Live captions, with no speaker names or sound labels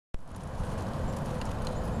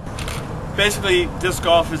basically, disc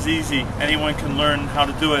golf is easy. Anyone can learn how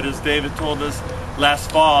to do it. As David told us last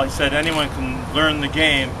fall, he said anyone can learn the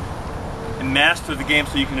game and master the game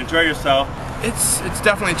so you can enjoy yourself. It's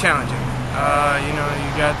definitely challenging.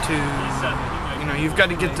 You've got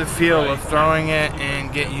to get the feel of throwing it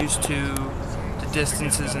and get used to the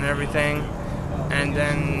distances and everything, and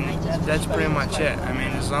then that's pretty much it. I mean,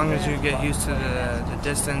 as long as you get used to the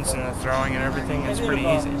distance and the throwing and everything, it's pretty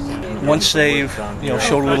easy. Once they've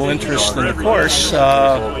showed a little interest in the course,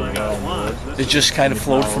 it just kind of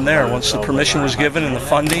flowed from there. Once the permission was given and the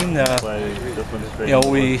funding,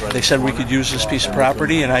 they said we could use this piece of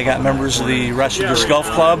property, and I got members of the Wrestler Disc Golf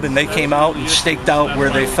Club, and they came out and staked out where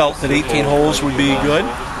they felt that 18 holes would be good.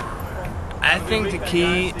 I think the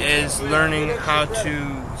key is learning how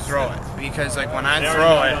to throw it, because like when I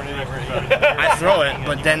throw it,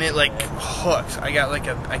 but then it like hooks. I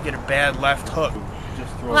get a bad left hook.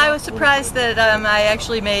 Well, I was surprised that I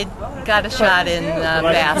actually got a shot in the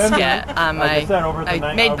basket. I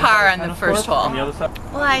made par on the first hole.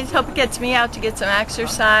 Well, I hope it gets me out to get some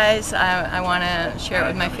exercise. I want to share it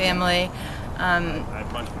with my family.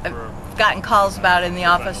 I've gotten calls about it in the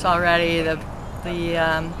office already. The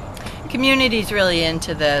community's really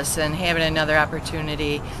into this, and having another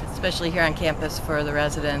opportunity, especially here on campus for the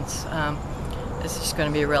residents, is just going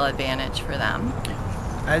to be a real advantage for them.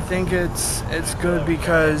 I think it's good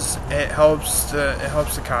because it helps the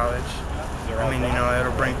college. I mean,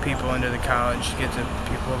 it'll bring people into the college, get the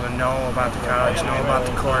people to know about the college, know about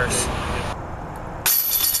the course,